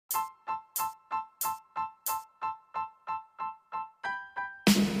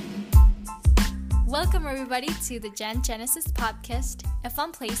Welcome everybody to the Gen Genesis podcast, a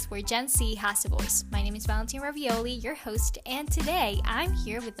fun place where Gen Z has a voice. My name is Valentina Ravioli, your host, and today I'm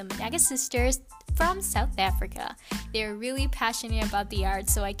here with the Manega sisters from South Africa. They're really passionate about the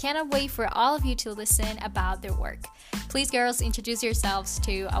arts, so I cannot wait for all of you to listen about their work. Please, girls, introduce yourselves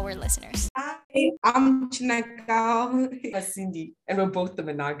to our listeners. Hi, I'm Chinakao. I'm Cindy, and we're both the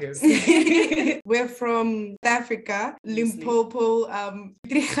Managas. We're from South Africa, Limpopo. I'm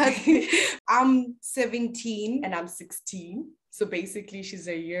 17. And I'm 16. So basically, she's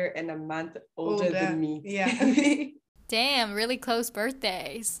a year and a month older than me. Yeah. Damn, really close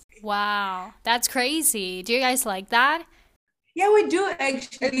birthdays. Wow, that's crazy. Do you guys like that? Yeah, we do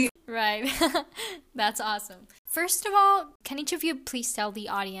actually. Right. That's awesome. First of all, can each of you please tell the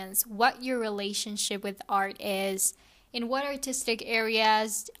audience what your relationship with art is? In what artistic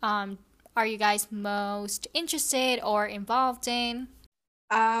areas are you guys most interested or involved in?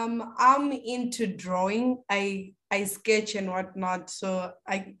 I'm into drawing. I sketch and whatnot. So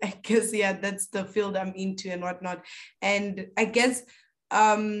I guess, yeah, that's the field I'm into and whatnot. And I guess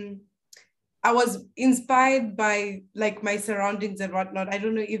I was inspired by like my surroundings and whatnot. I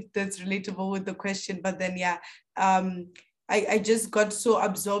don't know if that's relatable with the question, but then, yeah, I just got so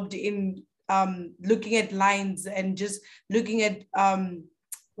absorbed in looking at lines and just looking at,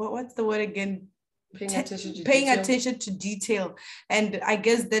 what's the word again? Paying attention to detail. And I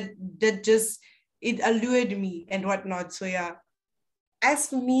guess that just, it allured me and whatnot. So yeah. As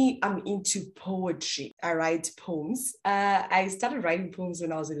for me, I'm into poetry. I write poems. I started writing poems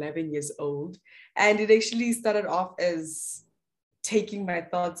when I was 11 years old. And it actually started off as taking my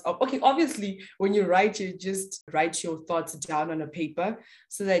thoughts up. Okay, obviously, when you write, you just write your thoughts down on a paper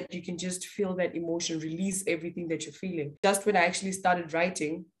so that you can just feel that emotion, release everything that you're feeling. Just when I actually started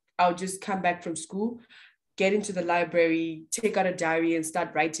writing, I'll just come back from school, get into the library, take out a diary and start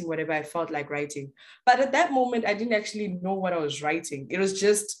writing whatever I felt like writing. But at that moment, I didn't actually know what I was writing. It was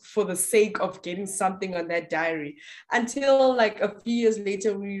just for the sake of getting something on that diary. Until like a few years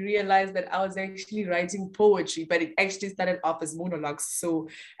later, we realized that I was actually writing poetry, but it actually started off as monologues. So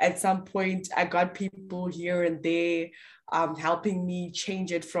at some point, I got people here and there helping me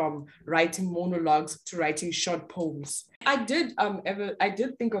change it from writing monologues to writing short poems. I did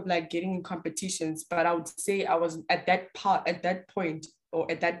think of like getting in competitions, but I would say I was at that point or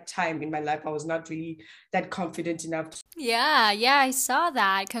at that time in my life, I was not really that confident enough. Yeah, I saw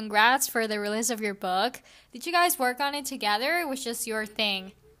that. Congrats for the release of your book. Did you guys work on it together? It was just your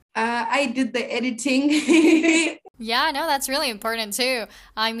thing? I did the editing. Yeah, no, that's really important too.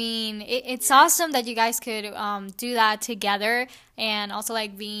 I mean, it's awesome that you guys could do that together and also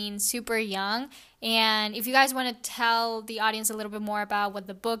like being super young. And if you guys want to tell the audience a little bit more about what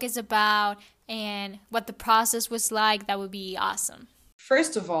the book is about and what the process was like, that would be awesome.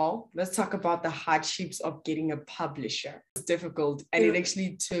 First of all, let's talk about the hardships of getting a publisher. It's difficult, and it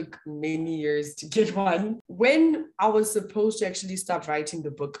actually took many years to get one. When I was supposed to actually start writing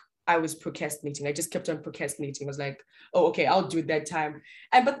the book, I was procrastinating. I just kept on procrastinating. I was like, oh, okay, I'll do it that time.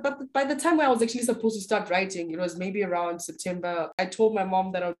 And but by the time when I was actually supposed to start writing, it was maybe around September. I told my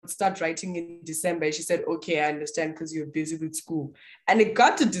mom that I would start writing in December. She said, okay, I understand because you're busy with school. And it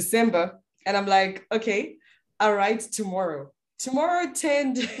got to December, and I'm like, okay, I'll write tomorrow. Tomorrow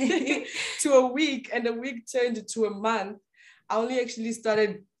turned to a week, and a week turned to a month. I only actually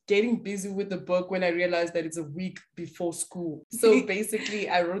started getting busy with the book when I realized that it's a week before school. So basically,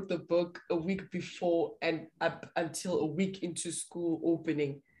 I wrote the book a week before and up until a week into school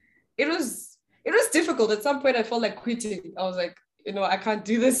opening. It was difficult. At some point, I felt like quitting. I was like, I can't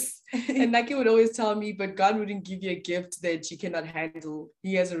do this. And Naki would always tell me, but God wouldn't give you a gift that you cannot handle.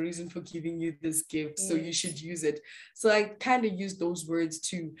 He has a reason for giving you this gift, so you should use it. So I kind of used those words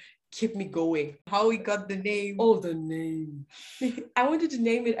to keep me going. How we got the name? Oh, the name. I wanted to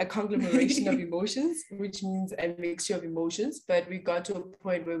name it a conglomeration of emotions, which means a mixture of emotions, but we got to a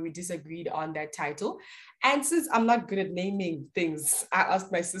point where we disagreed on that title. And since I'm not good at naming things, I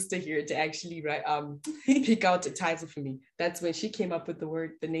asked my sister here to actually pick out a title for me. That's when she came up with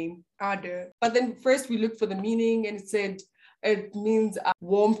the name. Order. But then first we looked for the meaning, and it said it means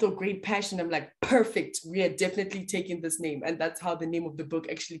warmth or great passion. I'm like, perfect. We are definitely taking this name. And that's how the name of the book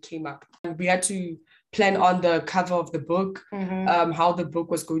actually came up. And we had to plan on the cover of the book, how the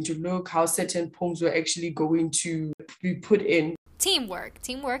book was going to look, how certain poems were actually going to be put in. Teamwork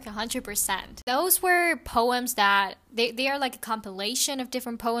 100%. Those were poems that they are like a compilation of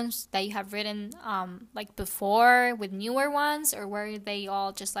different poems that you have written like before with newer ones, or were they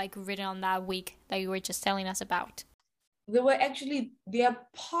all just like written on that week that you were just telling us about? There are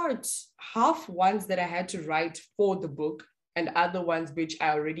parts, half ones that I had to write for the book and other ones which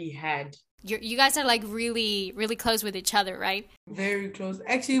I already had You guys are like really, really close with each other, right? Very close.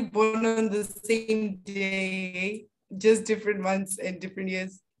 Actually born on the same day, just different months and different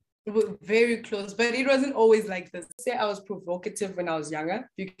years. We're very close, but it wasn't always like this. Say I was provocative when I was younger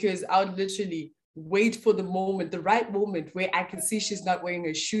because I would literally wait for the moment, the right moment where I can see she's not wearing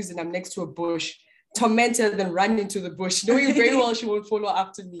her shoes and I'm next to a bush, torment her, then run into the bush, knowing very well she won't follow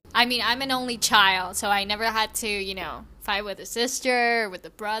after me. I mean, I'm an only child, so I never had to, fight with a sister or with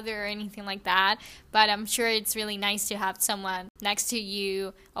a brother or anything like that. But I'm sure it's really nice to have someone next to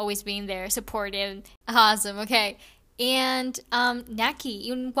you, always being there, supportive. Awesome. Okay. And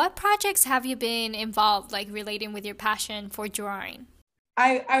Naki, in what projects have you been involved, like relating with your passion for drawing?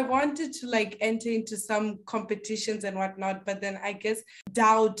 I wanted to like enter into some competitions and whatnot, but then I guess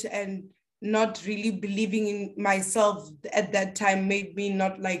doubt and not really believing in myself at that time made me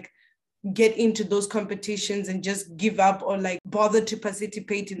not like get into those competitions and just give up or like bother to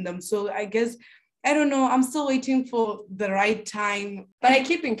participate in them. So I guess, I don't know, I'm still waiting for the right time. But I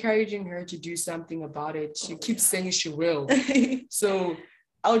keep encouraging her to do something about it. She keeps saying she will. So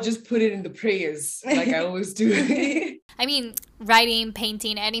I'll just put it in the prayers like I always do. I mean, writing,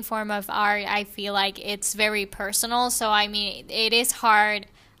 painting, any form of art, I feel like it's very personal. So, I mean, it is hard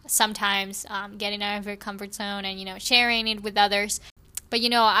sometimes getting out of your comfort zone and, sharing it with others. But,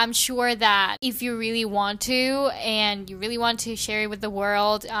 I'm sure that if you really want to and you really want to share it with the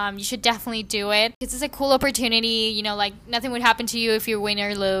world, you should definitely do it. This is a cool opportunity, like nothing would happen to you if you win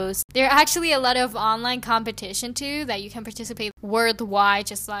or lose. There are actually a lot of online competition too that you can participate worldwide,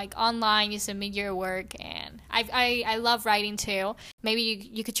 just like online, you submit your work. And I love writing too. Maybe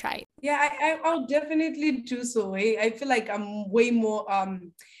you could try it. Yeah, I'll definitely do so. I feel like I'm way more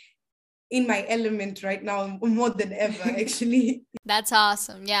in my element right now, more than ever, actually. That's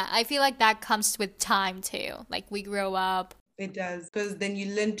awesome. Yeah, I feel like that comes with time too. Like we grow up. It does, because then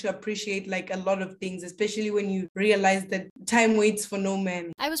you learn to appreciate like a lot of things, especially when you realize that time waits for no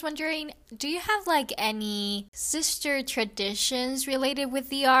man. I was wondering, do you have like any sister traditions related with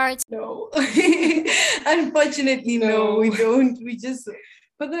the arts? No. Unfortunately, no, we don't. We just...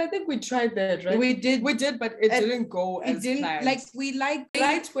 But then I think we tried that, right? We did, but it didn't go as planned. Like we like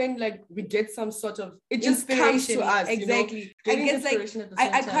right when like we get some sort of it just comes to us. Exactly. I guess like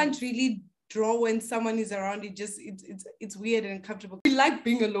I can't really draw when someone is around. It's weird and uncomfortable. We like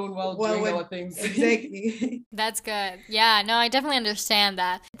being alone while doing our things. Exactly. That's good. Yeah, no, I definitely understand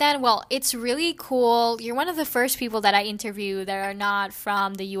that. Then, well, it's really cool. You're one of the first people that I interview that are not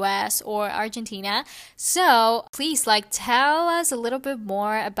from the US or Argentina. So please, tell us a little bit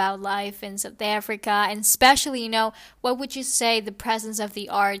more about life in South Africa, and especially, what would you say the presence of the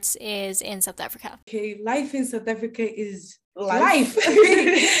arts is in South Africa? Okay, life in South Africa is life.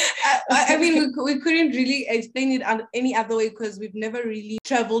 I mean, we couldn't really explain it any other way because we've never really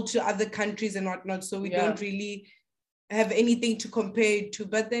traveled to other countries and whatnot, so we don't really have anything to compare it to.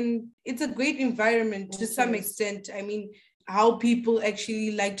 But then it's a great environment to some extent. I mean, how people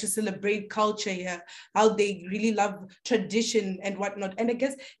actually like to celebrate culture here, how they really love tradition and whatnot. And I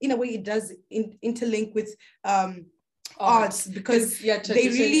guess in a way it does interlink with arts, because they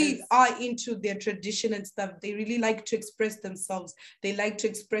really are into their tradition and stuff. They really like to express themselves. They like to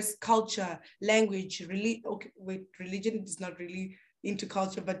express culture, language, religion is not really into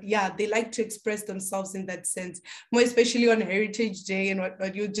culture, but they like to express themselves in that sense, more especially on Heritage Day and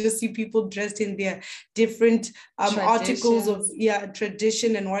whatnot. You'll just see people dressed in their different articles of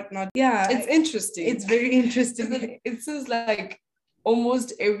tradition and whatnot. It's interesting. It's very interesting. It seems like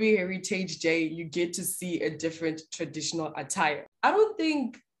almost every Heritage Day, you get to see a different traditional attire. I don't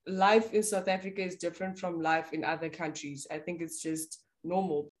think life in South Africa is different from life in other countries. I think it's just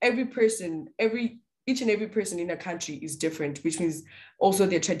normal. Each and every person in a country is different, which means also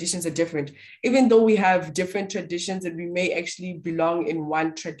their traditions are different. Even though we have different traditions and we may actually belong in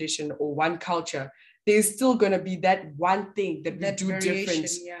one tradition or one culture, there's still going to be that one thing that we do different.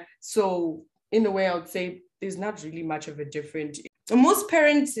 So in a way, I would say there's not really much of a difference. Most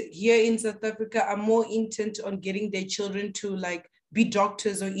parents here in South Africa are more intent on getting their children to be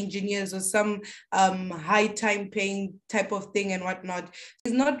doctors or engineers or some high time paying type of thing and whatnot.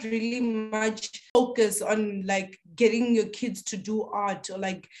 There's not really much focus on getting your kids to do art or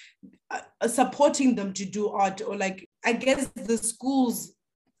supporting them to do art, or I guess the schools,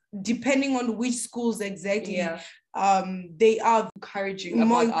 depending on which schools exactly, they are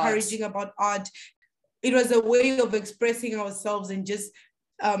more encouraging about art. It was a way of expressing ourselves and just,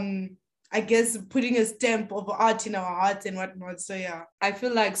 I guess, putting a stamp of art in our hearts and whatnot. So, I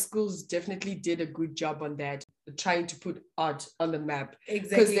feel like schools definitely did a good job on that. trying to put art on the map. Exactly.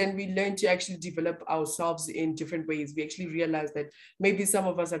 Because then we learn to actually develop ourselves in different ways. We actually realize that maybe some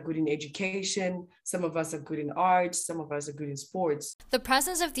of us are good in education, some of us are good in art, some of us are good in sports. The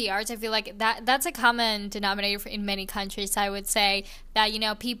presence of the arts, I feel like that's a common denominator in many countries. I would say that, you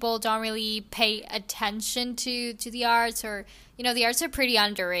know, people don't really pay attention to the arts, or, you know, the arts are pretty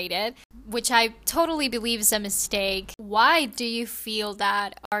underrated, which I totally believe is a mistake. Why do you feel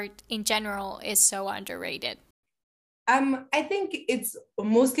that art in general is so underrated? I think it's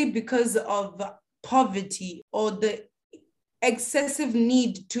mostly because of poverty, or the excessive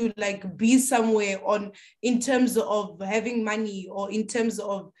need to like be somewhere on, in terms of having money, or in terms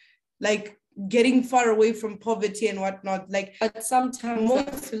of like getting far away from poverty and whatnot. Like, but sometimes I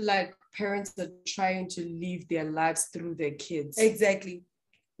feel like parents are trying to live their lives through their kids. Exactly.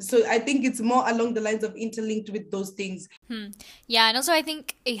 So I think it's more along the lines of interlinked with those things. Yeah, and also I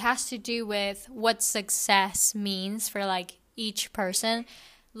think it has to do with what success means for like each person.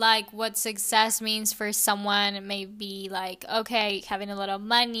 Like what success means for someone may be like, okay, having a lot of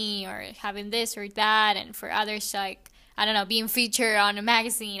money or having this or that, and for others, like, I don't know, being featured on a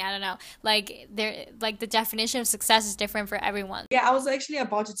magazine. I don't know. Like the definition of success is different for everyone. Yeah, I was actually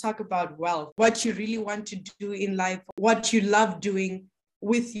about to talk about wealth. What you really want to do in life, what you love doing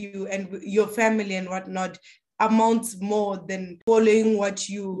with you and your family and whatnot, amounts more than following what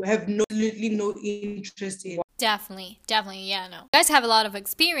you have absolutely no interest in. Definitely, yeah, no. You guys have a lot of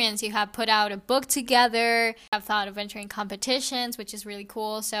experience. You have put out a book together, have thought of entering competitions, which is really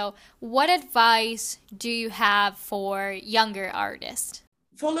cool. So what advice do you have for younger artists?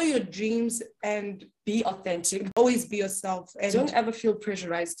 Follow your dreams and be authentic. Always be yourself. And don't ever feel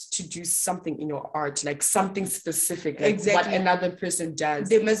pressurized to do something in your art, like something specific, like exactly what another person does.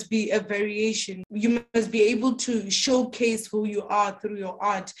 There must be a variation. You must be able to showcase who you are through your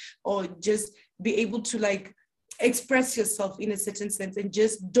art, or just be able to like express yourself in a certain sense, and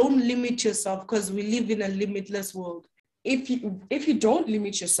just don't limit yourself, because we live in a limitless world. If you don't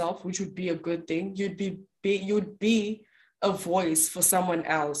limit yourself, which would be a good thing, you'd be a voice for someone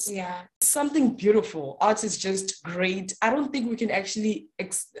else. Yeah. Something beautiful. Art is just great. I don't think we can actually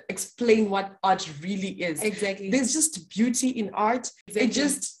explain what art really is. Exactly. There's just beauty in art. Exactly. It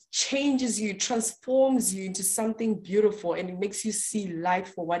just changes you, transforms you into something beautiful, and it makes you see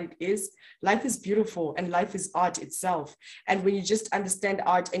life for what it is. Life is beautiful, and life is art itself. And when you just understand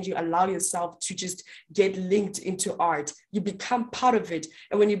art and you allow yourself to just get linked into art, you become part of it.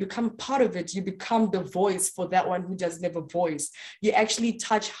 And when you become part of it, you become the voice for that one who doesn't have a voice. You actually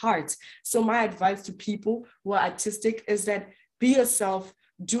touch hearts. So my advice to people who are artistic is that be yourself,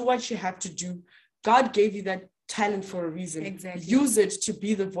 do what you have to do. God gave you that talent for a reason. Exactly. Use it to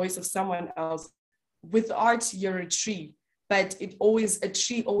be the voice of someone else. With art, you're a tree, but a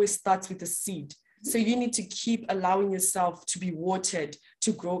tree always starts with a seed. So you need to keep allowing yourself to be watered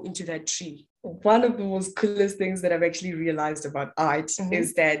to grow into that tree. One of the most coolest things that I've actually realized about art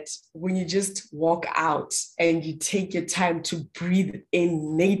is that when you just walk out and you take your time to breathe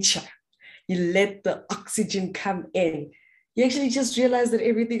in nature, you let the oxygen come in, you actually just realize that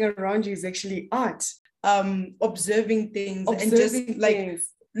everything around you is actually art. Observing things and just like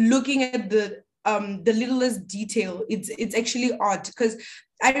looking at the littlest detail, it's actually art. Because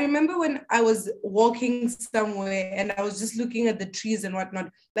I remember when I was walking somewhere and I was just looking at the trees and whatnot,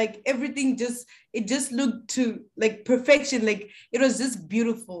 like everything it just looked to like perfection. Like it was just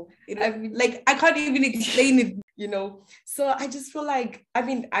beautiful. Like I can't even explain it. So I just feel like,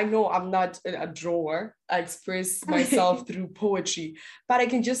 I know I'm not a drawer. I express myself through poetry, but I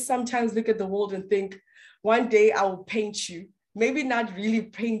can just sometimes look at the world and think, one day I will paint you, maybe not really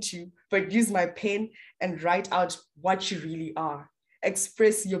paint you, but use my pen and write out what you really are.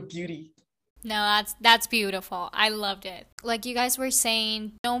 Express your beauty. No, that's beautiful. I loved it. Like you guys were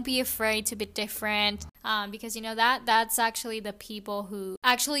saying, don't be afraid to be different, because that's actually the people who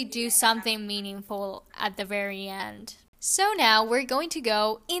actually do something meaningful at the very end. So now we're going to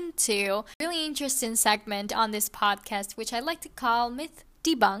go into a really interesting segment on this podcast, which I like to call Myth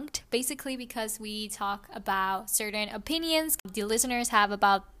Debunked, basically because we talk about certain opinions the listeners have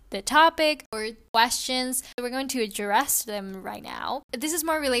about the topic or questions. So we're going to address them right now. This is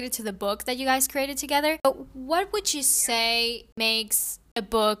more related to the book that you guys created together. But what would you say makes a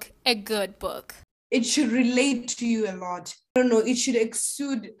book a good book? It should relate to you a lot. I don't know, it should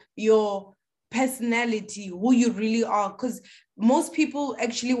exude your personality, who you really are, because most people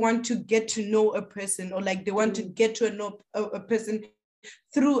actually want to get to know a person, or like they want to get to know a person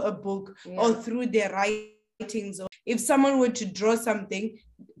through a book or through their writings. Or if someone were to draw something,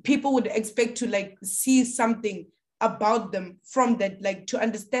 people would expect to like see something about them from that, like to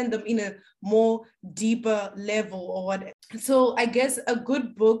understand them in a more deeper level or what. So I guess a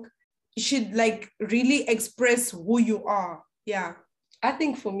good book should like really express who you are. Yeah. I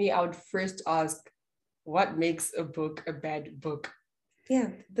think for me, I would first ask, what makes a book a bad book? Yeah,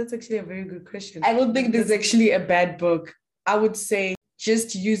 that's actually a very good question. I don't think there's actually a bad book. I would say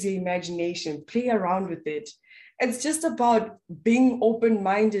just use your imagination, play around with it. It's just about being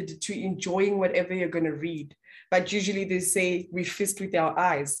open-minded to enjoying whatever you're going to read. But usually they say we feast with our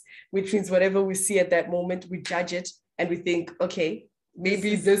eyes, which means whatever we see at that moment, we judge it and we think, okay,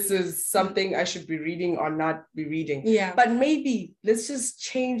 maybe this is something I should be reading or not be reading. Yeah. But maybe let's just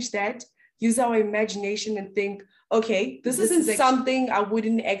change that, use our imagination and think, okay, this isn't something I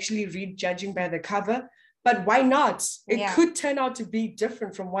wouldn't actually read judging by the cover, but why not? It could turn out to be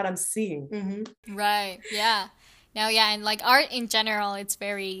different from what I'm seeing. Mm-hmm. Right. Yeah. No, yeah, and like art in general, it's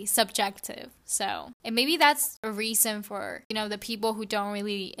very subjective. So, and maybe that's a reason for, you know, the people who don't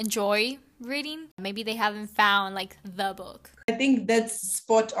really enjoy reading. Maybe they haven't found like the book. I think that's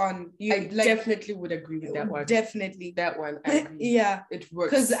spot on. I definitely would agree with that one. Definitely. That one. I agree. Yeah. It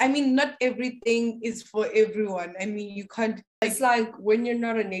works. Because I mean, not everything is for everyone. I mean, you can't. It's like when you're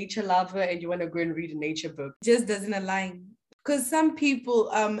not a nature lover and you want to go and read a nature book. It just doesn't align. Because some people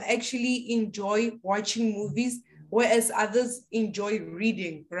actually enjoy watching movies, whereas others enjoy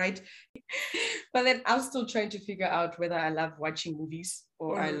reading, right? But then I'm still trying to figure out whether I love watching movies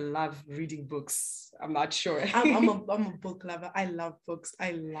or I love reading books. I'm not sure. I'm a book lover. I love books.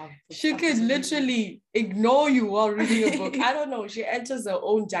 She could literally ignore you while reading a book. I don't know. She enters her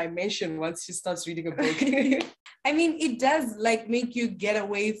own dimension once she starts reading a book. I mean, it does like make you get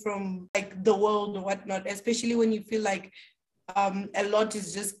away from like the world or whatnot, especially when you feel like a lot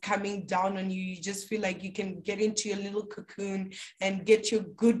is just coming down on you. You just feel like you can get into your little cocoon and get your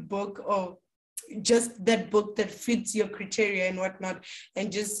good book or just that book that fits your criteria and whatnot, and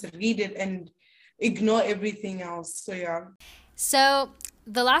just read it and ignore everything else. So yeah. So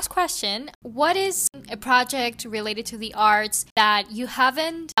the last question, what is a project related to the arts that you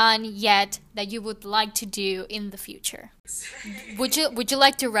haven't done yet that you would like to do in the future? Would you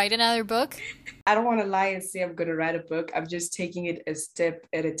like to write another book? I don't want to lie and say I'm going to write a book. I'm just taking it a step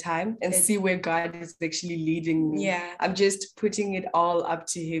at a time and see where God is actually leading me. Yeah. I'm just putting it all up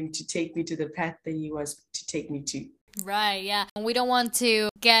to him to take me to the path that he wants to take me to. Right, yeah. We don't want to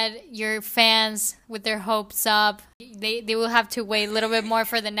get your fans with their hopes up. They will have to wait a little bit more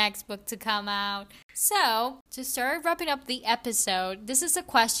for the next book to come out. So, to start wrapping up the episode, this is a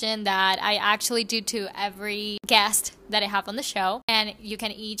question that I actually do to every guest that I have on the show. And you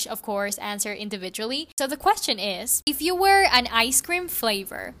can each, of course, answer individually. So the question is, if you were an ice cream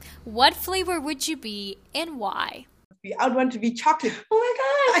flavor, what flavor would you be and why? I would want to be chocolate. Oh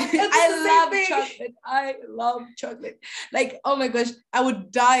my gosh. I love chocolate. I love chocolate. Like, oh my gosh, I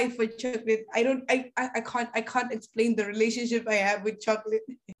would die for chocolate. I can't explain the relationship I have with chocolate.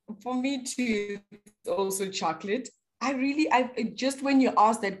 For me too, it's also chocolate. I just when you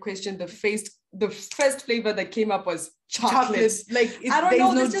asked that question, the first flavor that came up was chocolate. Like,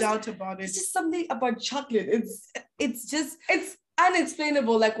 there's no doubt about it. It's just something about chocolate. It's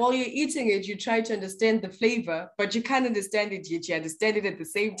unexplainable. Like while you're eating it, you try to understand the flavor, but you can't understand it yet. You understand it at the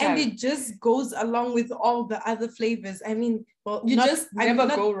same time. And it just goes along with all the other flavors. I mean, well, you just never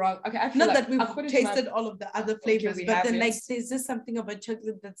go wrong. Okay, I feel not like that we've tasted all of the other flavors, but then like there's just something about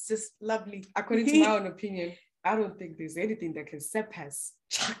chocolate that's just lovely. According to my own opinion, I don't think there's anything that can surpass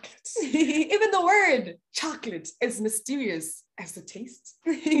chocolate. Even the word chocolate is mysterious as the taste.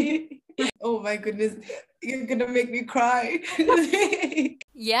 Oh my goodness, you're gonna make me cry.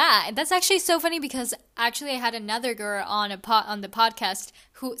 Yeah, that's actually so funny because actually I had another girl on the podcast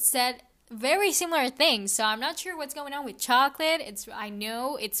who said very similar things. So I'm not sure what's going on with chocolate. I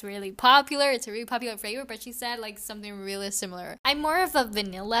know it's really popular. It's a really popular flavor, but she said like something really similar. I'm more of a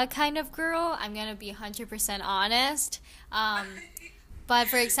vanilla kind of girl. I'm gonna be 100% honest. But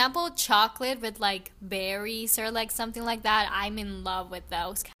for example, chocolate with like berries or like something like that, I'm in love with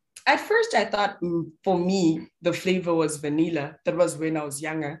those. At first, I thought for me, the flavor was vanilla. That was when I was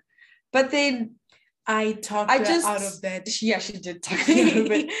younger. But then I talked her out of that. Yeah, she did talk me out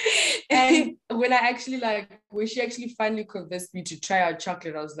of it. And when she actually finally convinced me to try out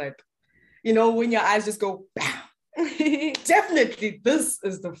chocolate, I was like, you know, when your eyes just go, bam, Definitely, this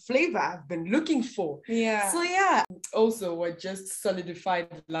is the flavor I've been looking for. Yeah. So yeah. Also, what just solidified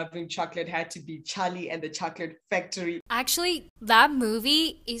loving chocolate had to be Charlie and the Chocolate Factory. Actually, that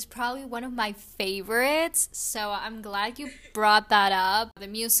movie is probably one of my favorites, so I'm glad you brought that up. The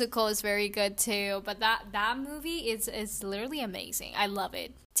musical is very good too, but that movie is literally amazing. I love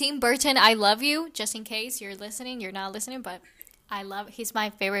it. Tim Burton, I love you. Just in case you're listening, you're not listening, but he's my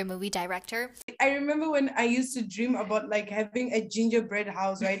favorite movie director. I remember when I used to dream about like having a gingerbread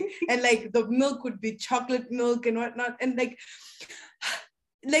house, right? And like the milk would be chocolate milk and whatnot. And like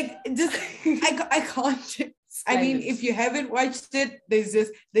just, I can't. I mean, if you haven't watched it,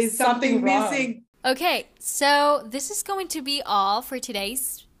 there's something missing. Okay, so this is going to be all for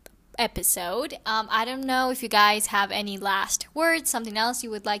today's episode. I don't know if you guys have any last words, something else you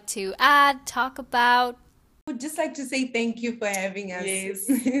would like to add, talk about. I would just like to say thank you for having us. Yes,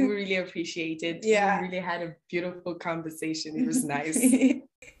 we really appreciate it. Yeah. We really had a beautiful conversation. It was nice.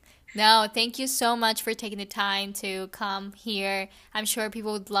 No, thank you so much for taking the time to come here. I'm sure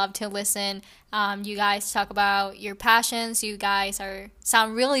people would love to listen. You guys talk about your passions. You guys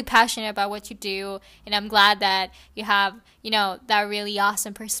sound really passionate about what you do. And I'm glad that you have, that really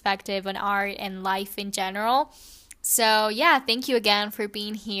awesome perspective on art and life in general. So yeah, thank you again for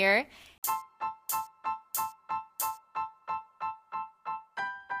being here.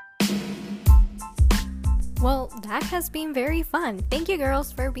 Well, that has been very fun. Thank you,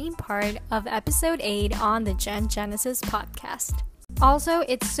 girls, for being part of episode 8 on the Gen Genesis podcast. Also,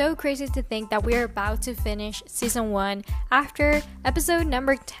 it's so crazy to think that we're about to finish season 1. After episode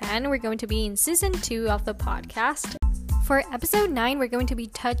number 10, we're going to be in season 2 of the podcast. For episode 9, we're going to be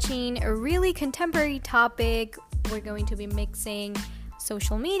touching a really contemporary topic. We're going to be mixing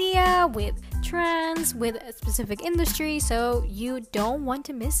social media with trends, with a specific industry, so you don't want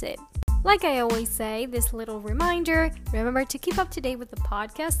to miss it. Like I always say, this little reminder, remember to keep up to date with the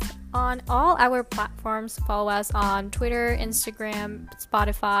podcast on all our platforms. Follow us on Twitter, Instagram,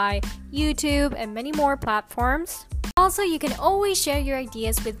 Spotify, YouTube, and many more platforms. Also, you can always share your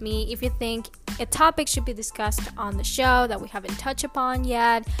ideas with me if you think a topic should be discussed on the show that we haven't touched upon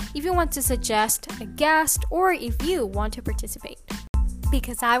yet, if you want to suggest a guest, or if you want to participate.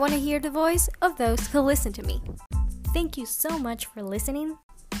 Because I want to hear the voice of those who listen to me. Thank you so much for listening.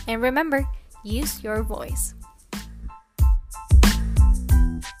 And remember, use your voice.